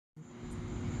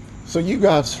So you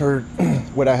guys heard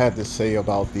what I had to say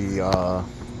about the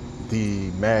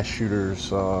mass shooters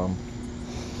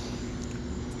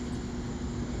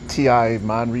Ti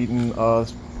mind reading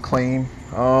claim,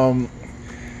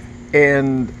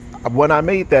 and when I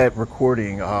made that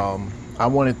recording, I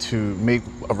wanted to make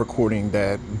a recording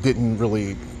that didn't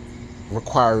really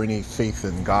require any faith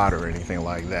in God or anything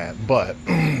like that, but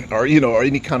or or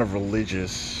any kind of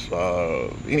religious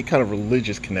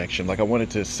connection. Like I wanted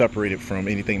to separate it from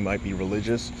anything might be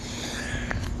religious.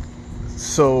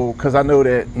 So, because I know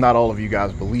that not all of you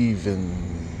guys believe in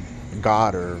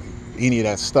God or any of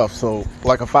that stuff. So,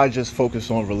 like, if I just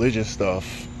focus on religious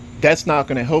stuff, that's not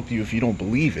going to help you if you don't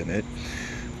believe in it.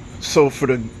 So, for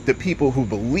the people who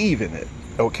believe in it,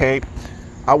 okay,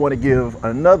 I want to give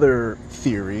another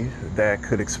theory that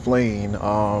could explain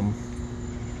what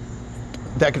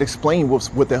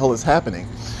the hell is happening.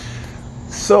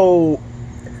 So,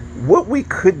 what we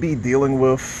could be dealing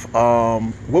with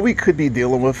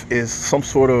is some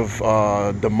sort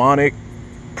of demonic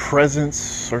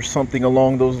presence or something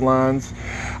along those lines.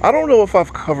 I don't know if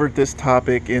I've covered this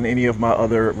topic in any of my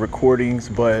other recordings,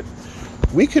 but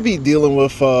we could be dealing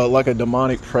with like a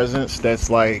demonic presence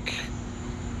that's like,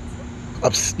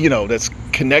 that's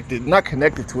connected, not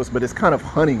connected to us, but it's kind of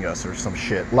hunting us or some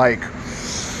shit. Like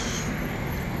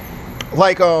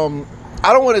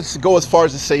I don't want to go as far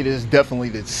as to say there's definitely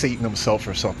that Satan himself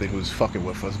or something who's fucking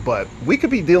with us, but we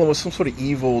could be dealing with some sort of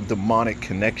evil demonic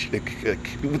connection,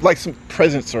 like some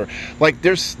presence, or like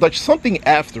there's like something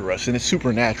after us and it's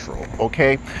supernatural.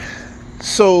 Okay,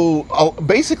 so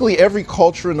basically every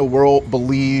culture in the world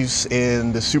believes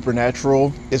in the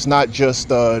supernatural. It's not just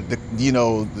the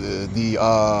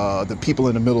people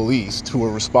in the Middle East who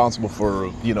are responsible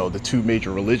for the two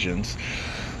major religions.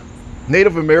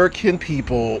 Native American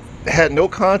people had no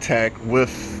contact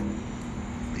with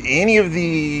any of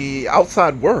the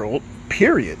outside world,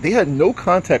 period. They had no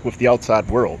contact with the outside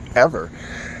world, ever.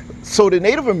 So the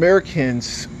Native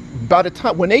Americans, by the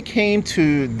time when they came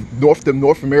to the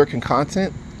North American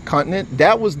continent,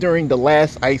 that was during the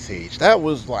last ice age. That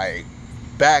was like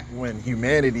back when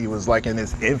humanity was like in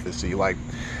its infancy, like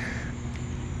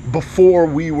before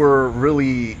we were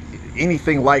really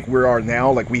anything like we are now.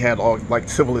 Like we had all like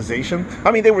civilization.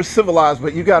 I mean, they were civilized,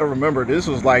 but you got to remember this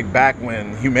was like back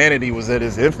when humanity was at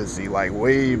its infancy, like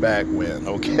way back when.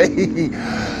 Okay,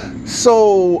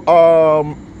 so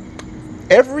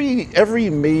every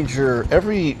major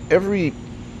every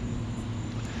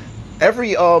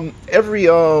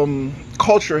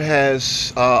culture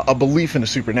has a belief in the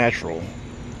supernatural,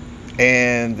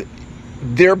 and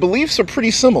their beliefs are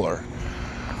pretty similar.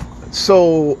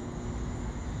 So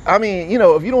I mean,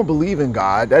 if you don't believe in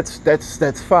God, that's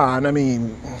fine.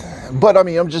 But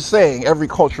I'm just saying, every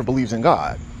culture believes in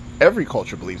God. Every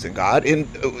culture believes in God, and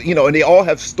and they all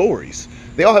have stories.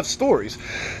 They all have stories.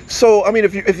 So I mean,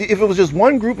 if it was just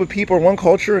one group of people or one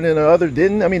culture and then the other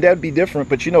didn't, I mean, that'd be different.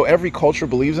 But every culture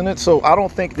believes in it. So I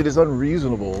don't think that it's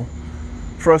unreasonable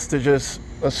for us to just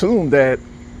assume that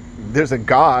there's a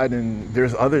God and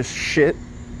there's other shit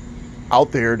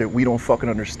out there that we don't fucking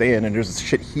understand, and there's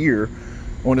shit here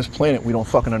on this planet we don't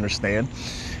fucking understand.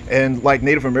 And like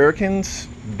Native Americans,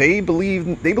 they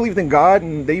believed in God,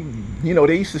 and they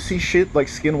used to see shit like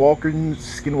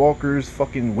skinwalkers,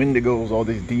 fucking wendigos, all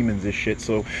these demons and shit.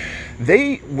 So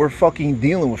they were fucking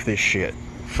dealing with this shit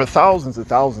for thousands and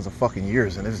thousands of fucking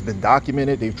years, and it's been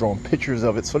documented. They've drawn pictures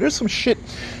of it. So there is some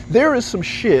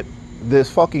shit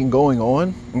that's fucking going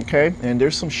on, okay? And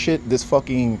there's some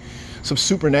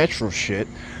supernatural shit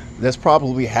that's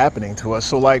probably happening to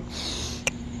us.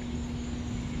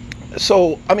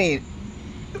 So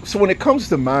when it comes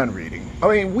to mind reading,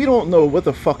 we don't know what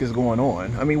the fuck is going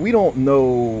on. We don't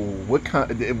know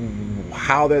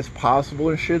how that's possible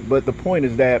and shit. But the point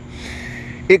is that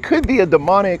it could be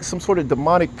some sort of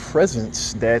demonic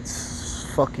presence that's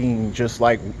fucking just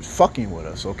like fucking with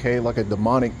us, okay? Like a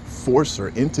demonic force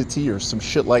or entity or some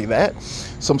shit like that.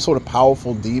 Some sort of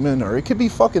powerful demon, or it could be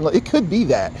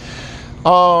that.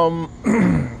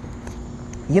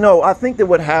 I think that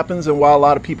what happens, and why a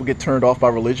lot of people get turned off by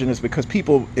religion, is because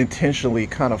people intentionally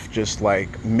kind of just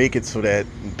like make it so that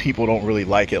people don't really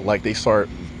like it. Like they start,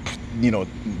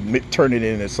 turn it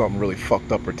into something really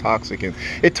fucked up or toxic, and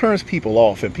it turns people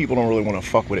off, and people don't really want to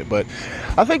fuck with it. But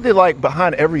I think that like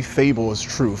behind every fable is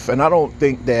truth, and I don't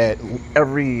think that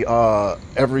every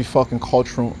fucking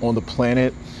culture on the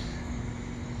planet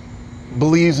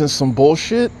believes in some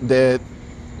bullshit that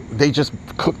they just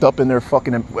cooked up in their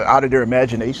fucking out of their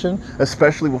imagination,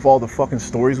 especially with all the fucking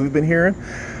stories we've been hearing.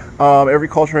 Every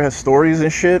culture has stories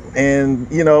and shit,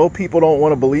 and you know, people don't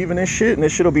want to believe in this shit, and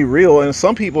this shit will be real. And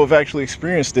some people have actually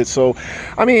experienced it. So,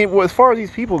 I mean, well, as far as these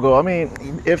people go, I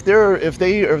mean, if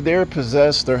they're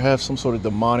possessed or have some sort of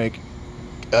demonic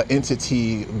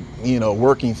entity, you know,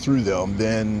 working through them,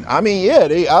 then I mean, yeah,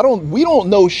 we don't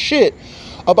know shit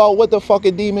about what the fuck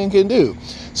a demon can do.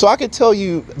 So I could tell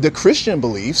you the Christian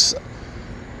beliefs.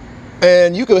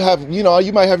 And you could have, you know,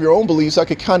 you might have your own beliefs. I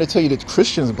could kind of tell you the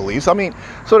Christians' beliefs. I mean,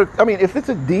 if it's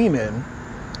a demon,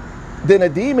 then a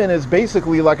demon is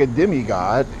basically like a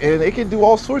demigod, and it can do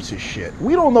all sorts of shit.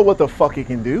 We don't know what the fuck it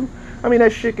can do. I mean,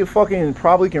 that shit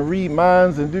probably can read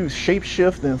minds and do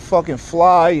shapeshift and fucking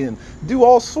fly and do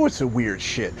all sorts of weird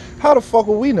shit. How the fuck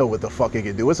will we know what the fuck it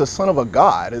can do? It's a son of a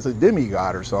god. It's a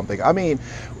demigod or something. I mean,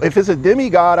 if it's a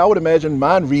demigod, I would imagine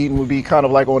mind reading would be kind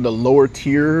of like on the lower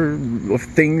tier of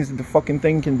things the fucking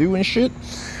thing can do and shit.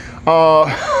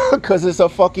 Because it's a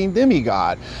fucking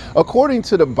demigod. According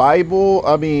to the Bible,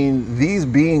 I mean, these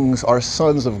beings are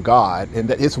sons of God,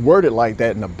 and it's worded like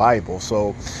that in the Bible.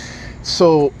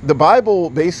 So the Bible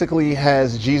basically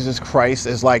has Jesus Christ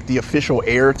as like the official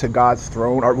heir to God's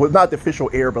throne, or well, not the official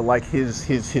heir, but like his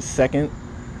second,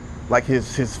 like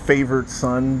his favorite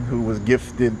son who was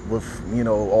gifted with, you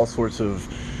know, all sorts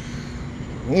of,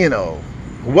 you know,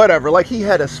 whatever. Like he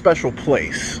had a special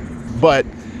place. But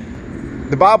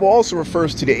the Bible also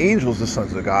refers to the angels as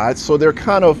sons of God. So they're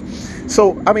kind of,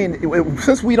 so I mean,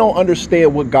 since we don't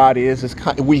understand what God is,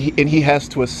 and he has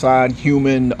to assign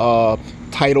human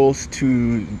titles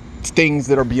to things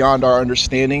that are beyond our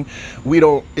understanding.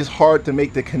 It's hard to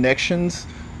make the connections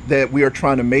that we are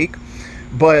trying to make.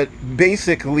 But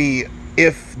basically,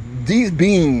 if these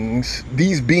beings,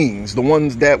 the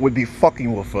ones that would be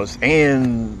fucking with us,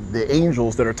 and the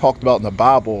angels that are talked about in the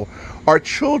Bible, are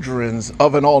children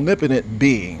of an omnipotent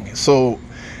being. So,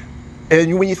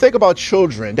 and when you think about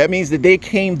children, that means that they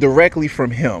came directly from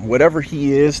him. Whatever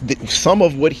he is, some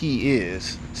of what he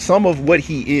is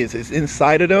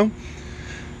inside of them,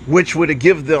 which would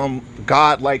give them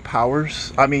God-like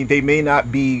powers. I mean, they may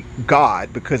not be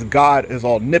God, because God is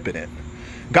omnipotent.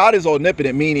 God is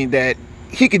omnipotent, meaning that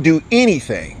he could do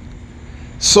anything.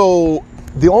 So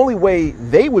the only way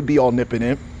they would be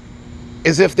omnipotent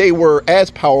is if they were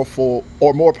as powerful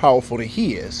or more powerful than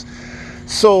he is.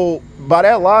 So by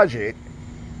that logic,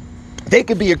 they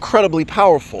could be incredibly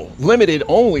powerful, limited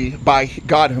only by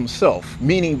God himself,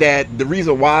 meaning that the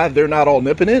reason why they're not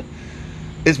omnipotent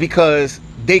is because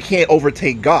they can't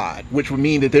overtake God, which would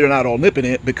mean that they're not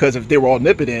omnipotent, because if they were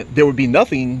omnipotent, there would be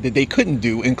nothing that they couldn't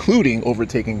do, including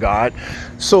overtaking God.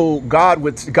 So God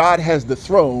has the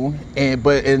throne, and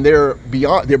they're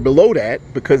below that,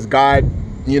 because God,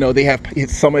 you know, they have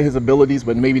some of his abilities,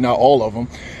 but maybe not all of them.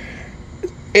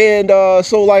 And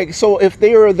so if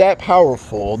they are that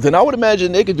powerful, then I would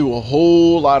imagine they could do a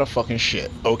whole lot of fucking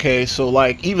shit. Okay, so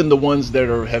like even the ones that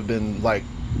have been like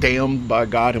damned by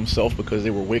God himself because they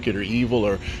were wicked or evil,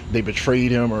 or they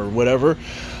betrayed him or whatever.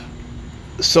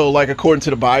 So like according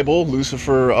to the Bible,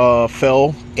 Lucifer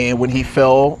fell, and when he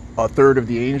fell, a third of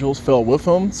the angels fell with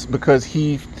him, because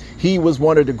he was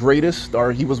one of the greatest,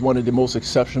 or he was one of the most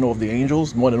exceptional of the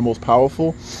angels, one of the most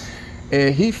powerful.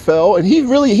 And he fell, and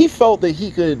he felt that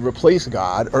he could replace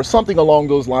God or something along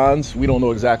those lines. We don't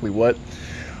know exactly what.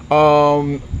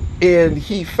 And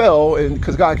he fell, and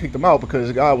because God kicked him out,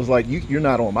 because God was like, you're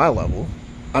not on my level.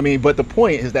 I mean, but the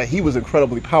point is that he was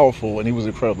incredibly powerful, and he was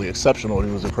incredibly exceptional, and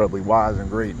he was incredibly wise and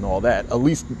great and all that. At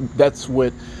least that's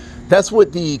what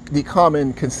the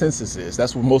common consensus is.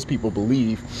 That's what most people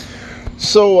believe.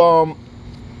 So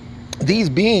these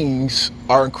beings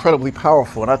are incredibly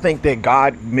powerful, and I think that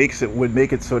God would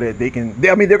make it so that they're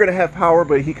going to have power,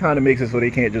 but he kind of makes it so they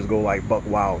can't just go like buck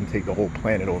wild and take the whole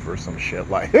planet over or some shit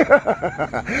like.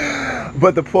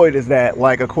 But the point is that,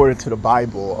 like, according to the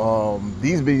Bible,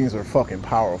 these beings are fucking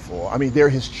powerful. I mean, they're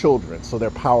his children, so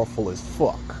they're powerful as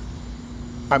fuck.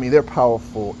 I mean, they're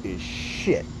powerful as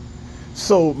shit.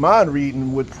 So mind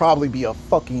reading would probably be a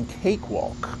fucking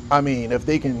cakewalk. I mean, if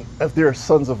they're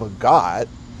sons of a god.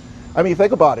 I mean,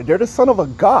 think about it. They're the son of a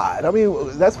god. I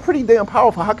mean, that's pretty damn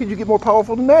powerful. How could you get more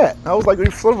powerful than that? I was like, you're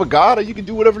son of a god, and you can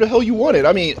do whatever the hell you wanted.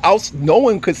 I mean, no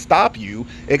one could stop you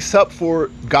except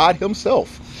for God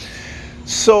himself.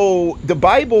 So the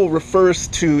Bible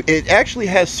it actually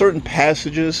has certain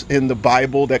passages in the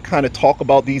Bible that kind of talk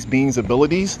about these beings'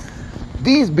 abilities.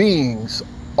 These beings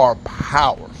are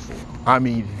powerful. I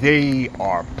mean, they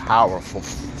are powerful.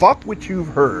 Fuck what you've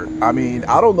heard. I mean,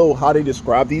 I don't know how they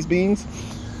describe these beings.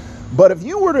 But if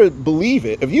you were to believe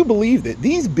it,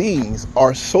 these beings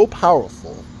are so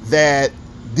powerful that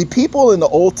the people in the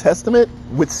Old Testament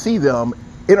would see them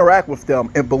interact with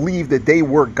them and believe that they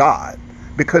were God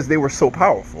because they were so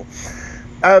powerful.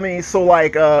 I mean, so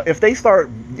like if they start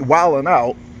wilding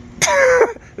out,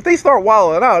 if they start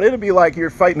wilding out, it'll be like you're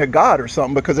fighting a god or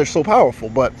something because they're so powerful.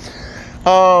 But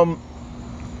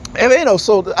and you know,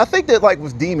 so I think that like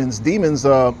with demons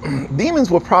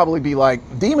will probably be like,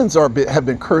 demons have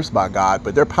been cursed by God,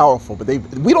 but they're powerful, but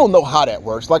we don't know how that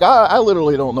works. Like I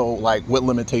literally don't know like what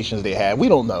limitations they have. We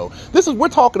don't know. We're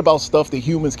talking about stuff that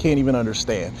humans can't even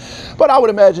understand. But I would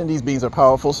imagine these beings are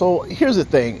powerful. So here's the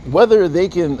thing, whether they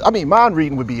can, I mean, mind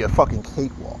reading would be a fucking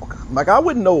cakewalk. Like I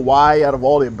wouldn't know why out of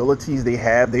all the abilities they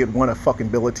have, they would want a fucking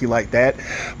ability like that.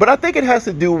 But I think it has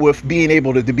to do with being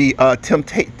able to be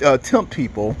tempt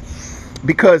people,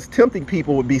 because tempting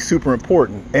people would be super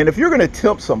important. And if you're going to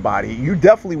tempt somebody, you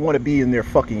definitely want to be in their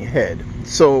fucking head.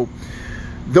 So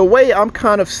the way I'm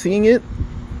kind of seeing it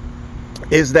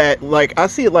is that, like, I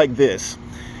see it like this.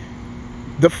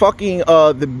 The fucking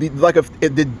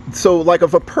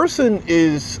if a person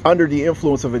is under the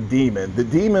influence of a demon, the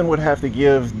demon would have to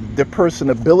give the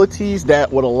person abilities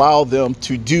that would allow them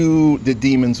to do the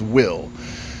demon's will.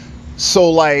 So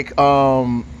like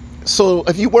so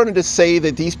if you wanted to say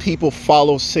that these people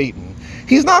follow Satan,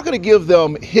 he's not going to give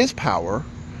them his power,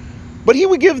 but he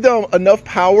would give them enough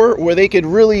power where they could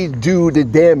really do the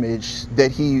damage that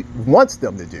he wants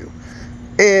them to do.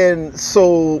 And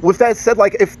so with that said,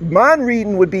 like if mind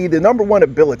reading would be the number one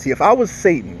ability, if I was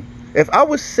Satan,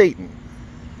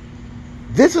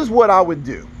 this is what I would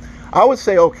do. I would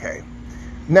say, okay,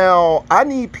 now I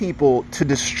need people to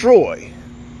destroy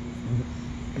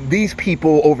these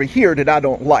people over here that I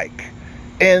don't like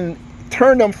and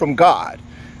turn them from God.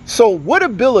 So what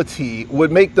ability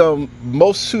would make them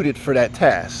most suited for that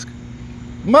task?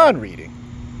 Mind reading.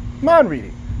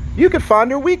 You could find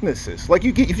their weaknesses. Like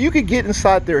if you could get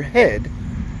inside their head,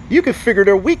 you could figure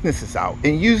their weaknesses out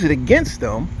and use it against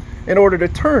them in order to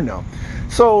turn them.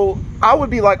 So I would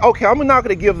be like, okay, I'm not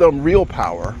going to give them real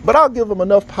power, but I'll give them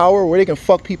enough power where they can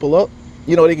fuck people up.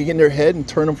 You know, they can get in their head and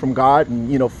turn them from God and,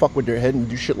 you know, fuck with their head and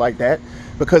do shit like that,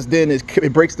 because then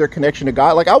it breaks their connection to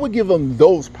God. Like I would give them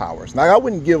those powers. Now I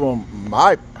wouldn't give them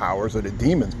my powers or the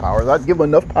demon's powers. I'd give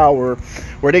them enough power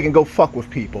where they can go fuck with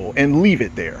people and leave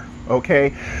it there.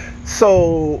 Okay,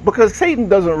 so because Satan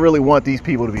doesn't really want these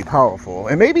people to be powerful,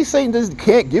 and maybe Satan just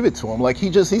can't give it to them. Like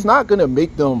he's not gonna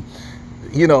make them,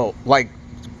 you know, like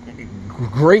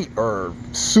great or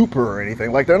super or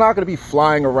anything. Like they're not going to be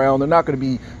flying around, they're not going to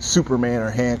be Superman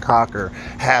or Hancock or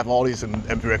have all these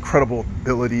incredible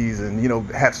abilities and, you know,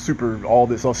 have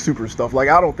all super stuff. Like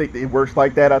I don't think it works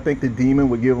like that. I think the demon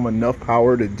would give them enough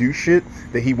power to do shit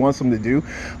that he wants them to do.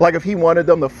 Like if he wanted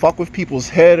them to fuck with people's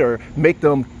head or make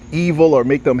them evil or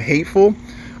make them hateful,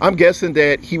 I'm guessing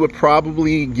that he would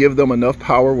probably give them enough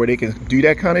power where they can do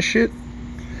that kind of shit.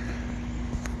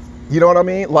 You know what I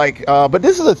mean? Like, but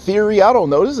this is a theory. I don't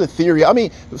know. This is a theory. I mean,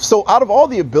 so out of all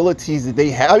the abilities that they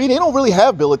have, I mean, they don't really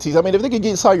have abilities. I mean, if they could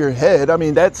get inside your head, I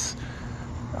mean, I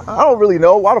don't really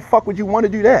know. Why the fuck would you want to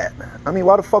do that? I mean,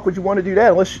 why the fuck would you want to do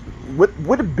that? Unless,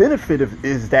 what the benefit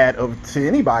is that to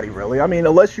anybody, really? I mean,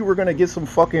 unless you were going to get some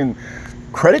fucking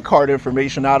credit card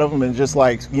information out of them and just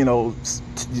like, you know,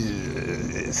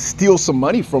 steal some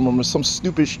money from them or some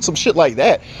shit like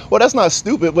that. Well, that's not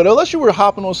stupid, but unless you were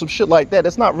hopping on some shit like that,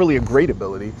 that's not really a great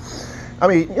ability. I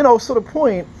mean, you know, so the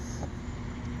point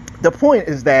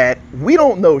is that we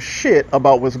don't know shit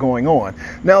about what's going on.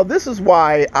 Now, this is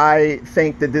why I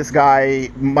think that this guy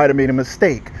might have made a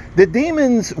mistake. The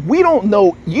demons, we don't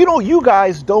know, you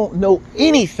guys don't know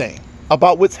anything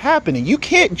about what's happening. You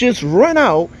can't just run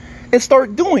out and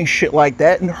start doing shit like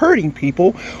that and hurting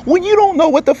people when you don't know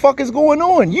what the fuck is going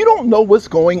on. You don't know what's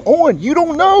going on. You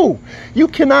don't know. You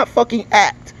cannot fucking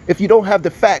act if you don't have the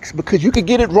facts, because you could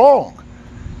get it wrong.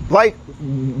 Like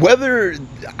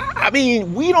I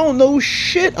mean, we don't know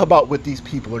shit about what these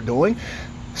people are doing.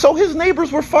 So his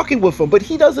neighbors were fucking with him, but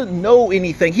he doesn't know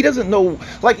anything. He doesn't know,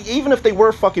 like, even if they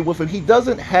were fucking with him, he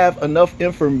doesn't have enough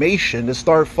information to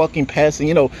start fucking passing,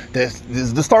 you know, to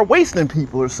start wasting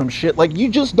people or some shit. Like, you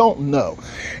just don't know.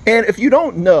 And if you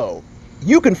don't know,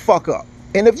 you can fuck up.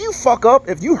 And if you fuck up,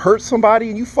 if you hurt somebody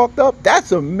and you fucked up,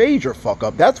 that's a major fuck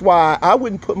up. That's why I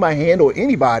wouldn't put my hand on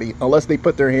anybody unless they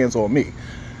put their hands on me.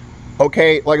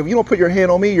 Okay? Like, if you don't put your hand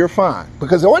on me, you're fine.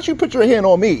 Because once you put your hand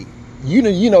on me,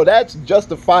 you know that's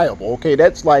justifiable. Okay,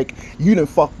 that's like, you done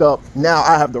fucked up, now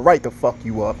I have the right to fuck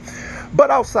you up. But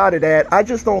outside of that, I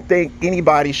just don't think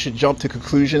anybody should jump to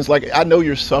conclusions. Like, I know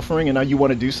you're suffering and now you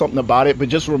want to do something about it, but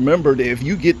just remember that if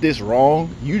you get this wrong,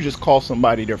 you just cost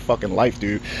somebody their fucking life,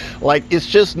 dude. Like, it's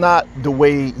just not the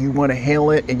way you want to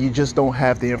handle it, and you just don't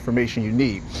have the information you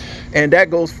need. And that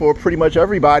goes for pretty much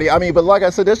everybody. I mean, but like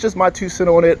I said, that's just my 2 cents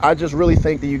on it. I just really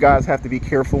think that you guys have to be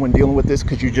careful when dealing with this,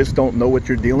 because you just don't know what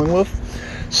you're dealing with.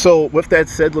 So with that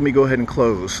said, let me go ahead and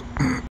close.